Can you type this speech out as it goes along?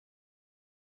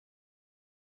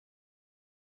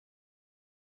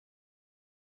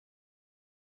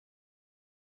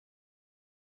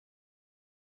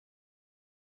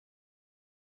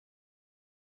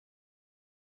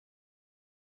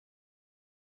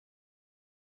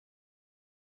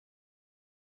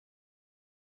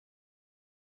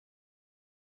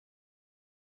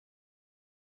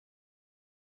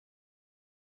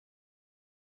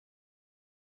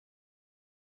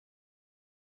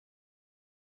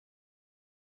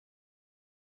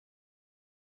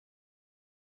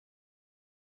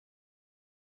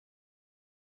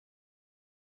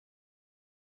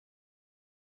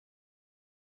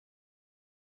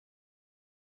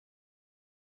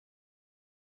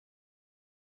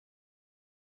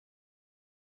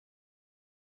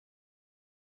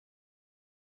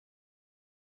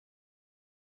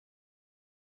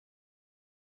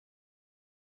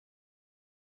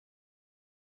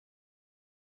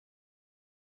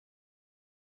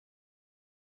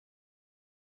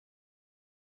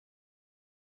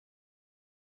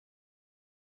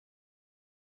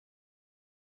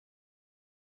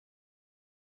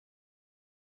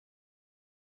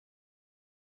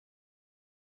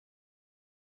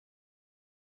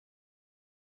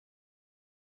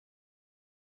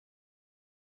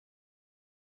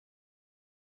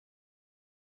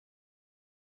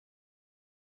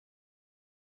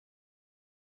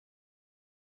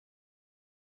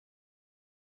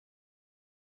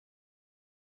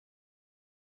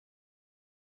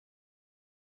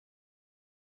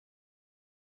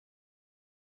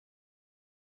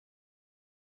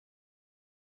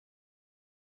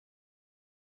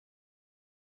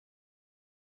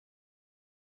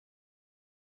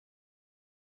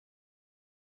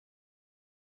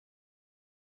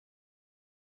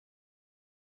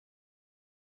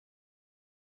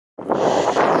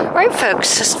Right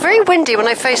folks, it's very windy when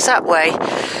I face that way.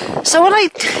 So when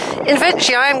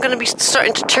eventually I am going to be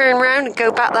starting to turn around and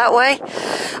go back that way.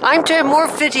 I'm doing more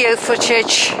video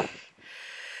footage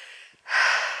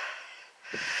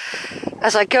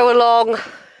as I go along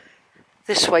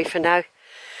this way for now.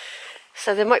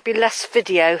 So there might be less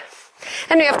video.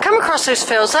 Anyway, I've come across those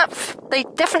fields. They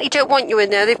definitely don't want you in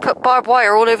there. They've put barbed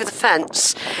wire all over the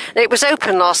fence. And it was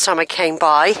open last time I came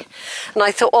by. And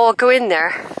I thought, oh, I'll go in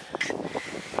there.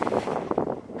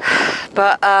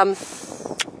 But,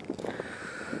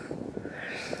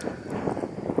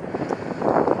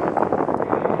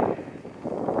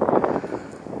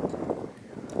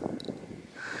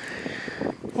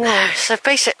 no, so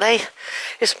basically,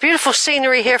 it's beautiful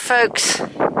scenery here, folks.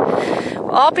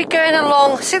 I'll be going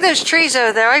along, see those trees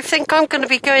over there? I think I'm going to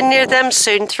be going near them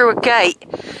soon through a gate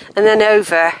and then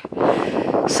over.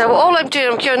 So all I'm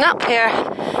doing, I'm going up here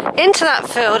into that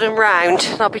field and round,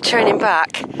 and I'll be turning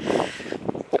back.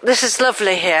 This is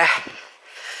lovely here.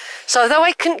 So though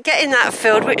I couldn't get in that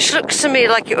field, which looks to me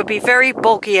like it would be very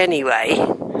boggy anyway,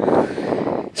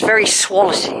 it's very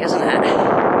swallowty, isn't it?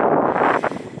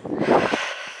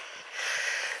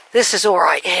 This is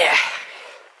alright here.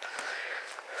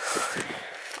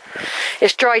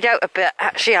 It's dried out a bit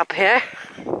actually up here.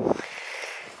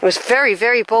 It was very,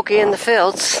 very boggy in the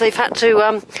fields. They've had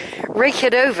to rake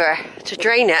it over to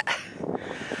drain it.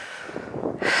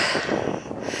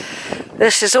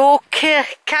 This is all cow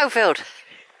field.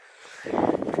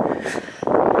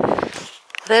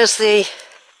 There's the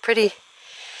pretty,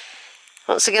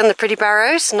 once again the pretty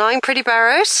barrows, 9 pretty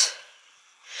barrows.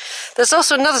 There's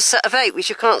also another set of 8 which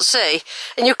you can't see,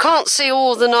 and you can't see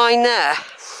all the 9 there.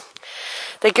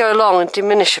 They go along and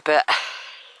diminish a bit.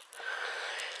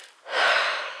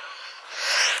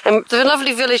 And the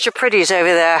lovely village of Priddy's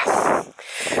over there,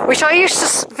 which I used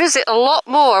to visit a lot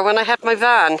more when I had my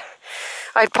van.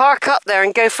 I'd park up there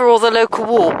and go for all the local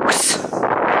walks.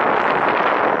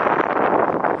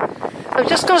 I'm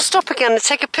just going to stop again and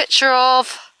take a picture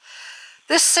of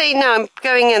this scene now. I'm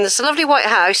going in. There's a lovely white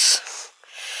house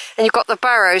and you've got the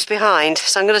barrows behind.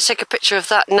 So I'm going to take a picture of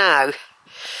that now.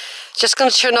 Just going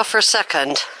to turn off for a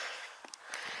second.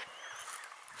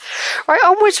 Right,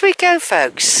 onwards we go,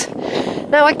 folks.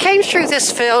 Now I came through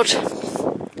this field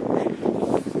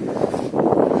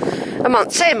a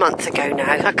month ago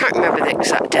now. I can't remember the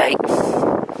exact date.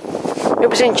 It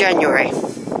was in January.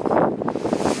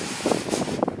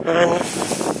 And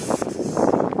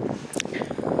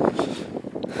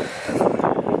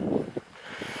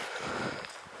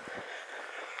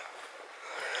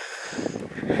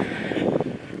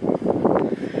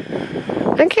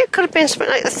I think it could have been something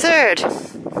like the 3rd.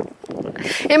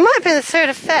 It might have been the 3rd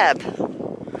of Feb.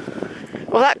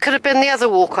 Well, that could have been the other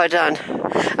walk I done.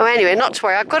 Oh, anyway, not to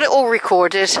worry. I've got it all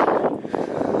recorded.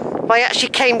 I actually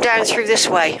came down through this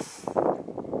way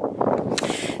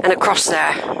and across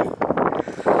there.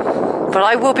 But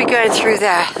I will be going through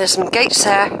there. There's some gates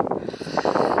there.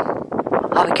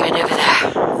 I'll be going over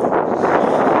there.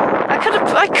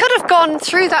 I could have gone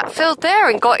through that field there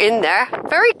and got in there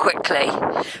very quickly.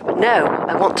 But no,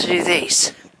 I want to do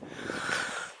these.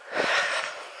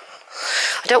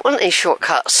 I don't want any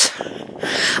shortcuts.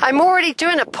 I'm already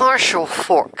doing a partial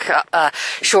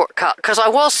shortcut because I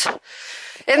was,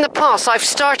 in the past, I've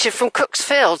started from Cook's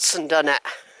Fields and done it.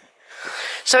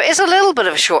 So it is a little bit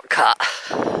of a shortcut,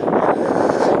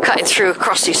 cutting through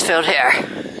across this field here.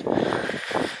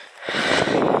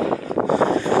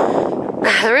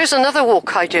 There is another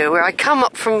walk I do where I come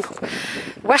up from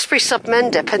Westbury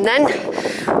Submendip and then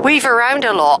weave around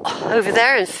a lot over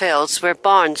there in fields where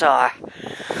barns are.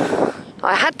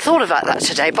 I had thought about that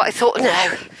today, but I thought,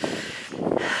 no,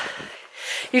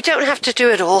 you don't have to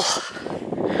do it all.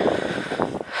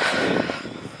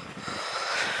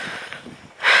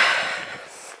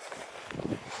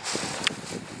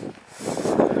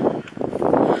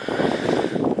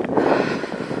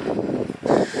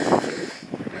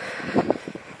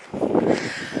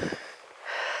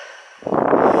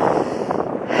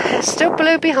 It's still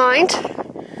blue behind.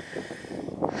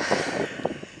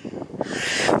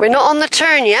 We're not on the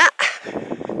turn yet.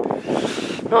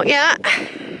 Not yet.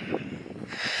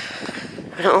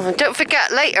 Don't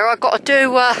forget, later I've got to do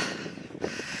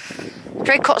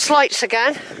Draycott's lights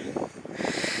again.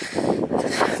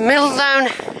 Middletown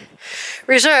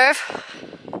Reserve.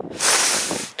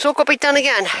 It's all got to be done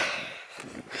again.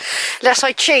 Unless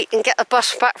I cheat and get a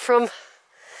bus back from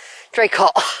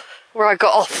Draycott, where I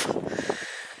got off.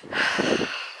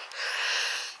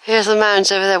 Here's the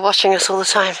mounds over there watching us all the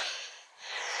time.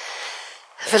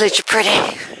 The village of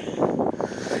Priddy.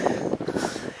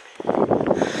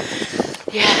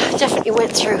 Yeah, definitely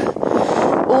went through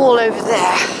all over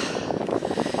there.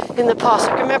 in the past.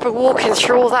 I can remember walking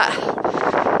through all that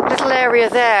little area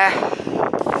there.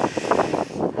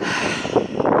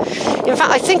 In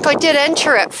fact, I think I did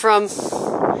enter it from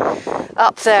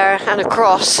up there and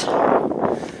across.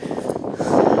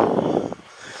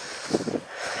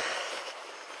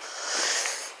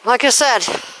 Like I said,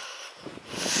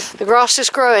 the grass is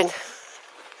growing.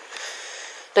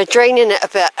 They're draining it a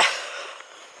bit.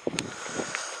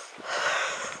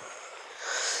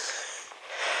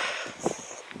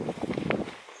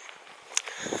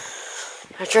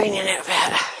 They're draining it a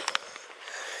bit.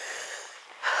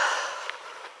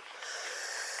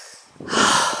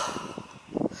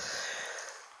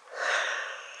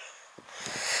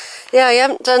 Yeah, I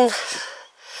haven't done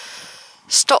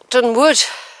Stockton Wood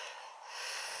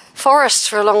Forest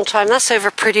for a long time. That's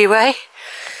over Priddy way.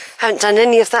 Haven't done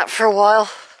any of that for a while.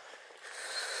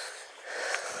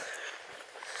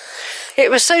 It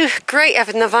was so great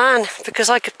having the van because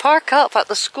I could park up at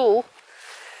the school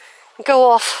and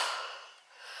go off.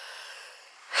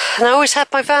 And I always had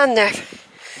my van there.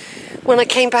 When I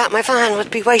came back, my van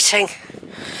would be waiting.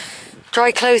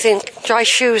 Dry clothing, dry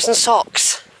shoes and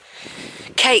socks.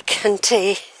 Cake and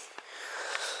tea.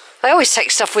 I always take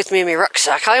stuff with me in my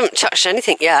rucksack. I haven't touched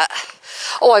anything yet.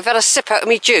 Oh, I've had a sip out of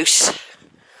my juice.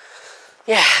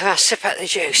 Yeah, I've had a sip out of the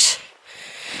juice.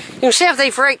 You can see how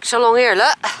they've raked along here,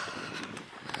 look.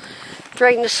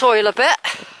 Drain the soil a bit.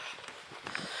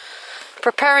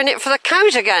 Preparing it for the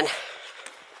cows again.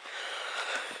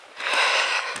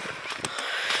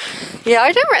 Yeah,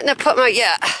 I don't reckon they've put them out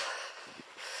yet.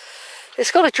 It's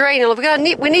got to drain a little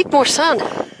bit. We need more sun.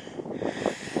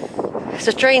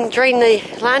 To drain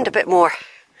the land a bit more.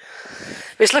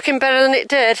 It's looking better than it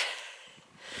did.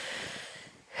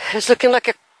 It's looking like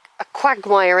a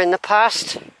quagmire in the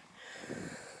past.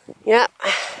 Yeah.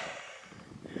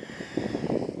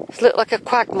 It's looked like a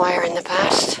quagmire in the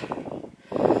past.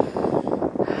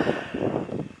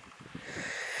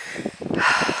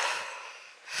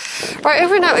 Right,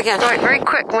 over and out again. Right, very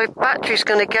quick, my battery's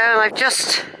going to go and I've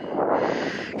just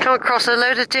come across a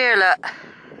load of deer, look.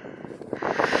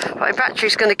 My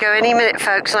battery's going to go any minute,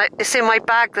 folks. It's in my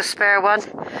bag, the spare one.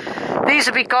 These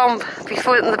will be gone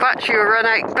before the battery will run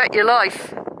out, bet your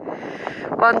life.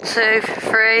 1, 2,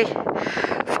 3,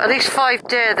 at least 5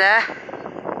 deer there.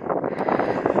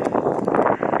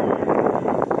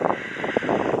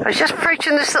 I was just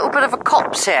approaching this little bit of a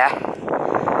copse here.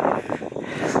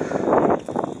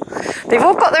 They've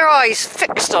all got their eyes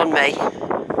fixed on me.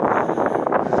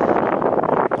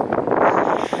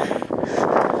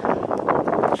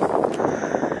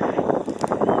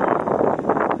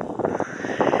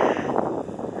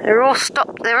 They're all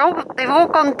stopped. They've all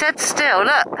gone dead still.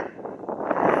 Look.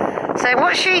 Saying,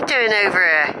 what's she doing over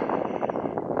here?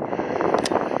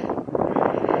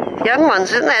 Young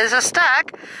ones, isn't there? There's a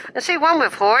stag. I see one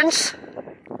with horns.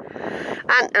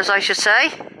 Antlers, I should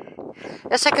say.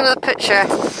 Let's take another picture.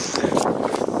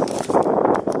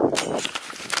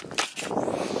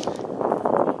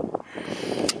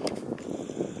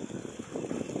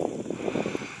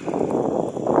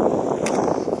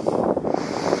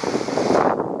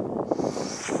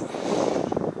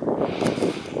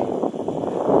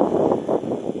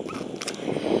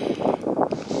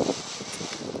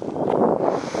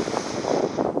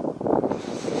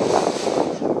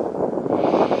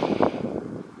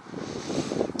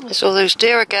 There's all those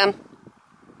deer again.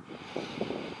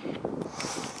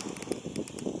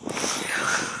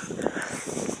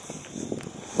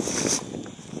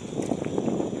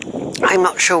 I'm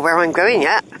not sure where I'm going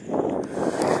yet.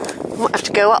 I might have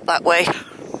to go up that way.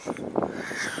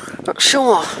 Not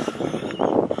sure.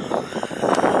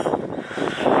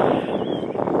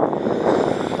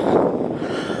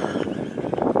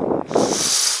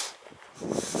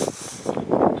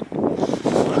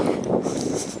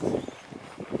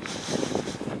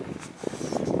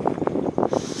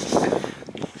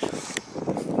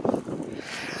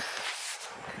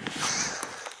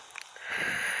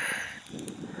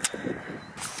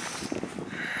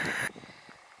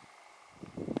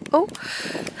 Oh,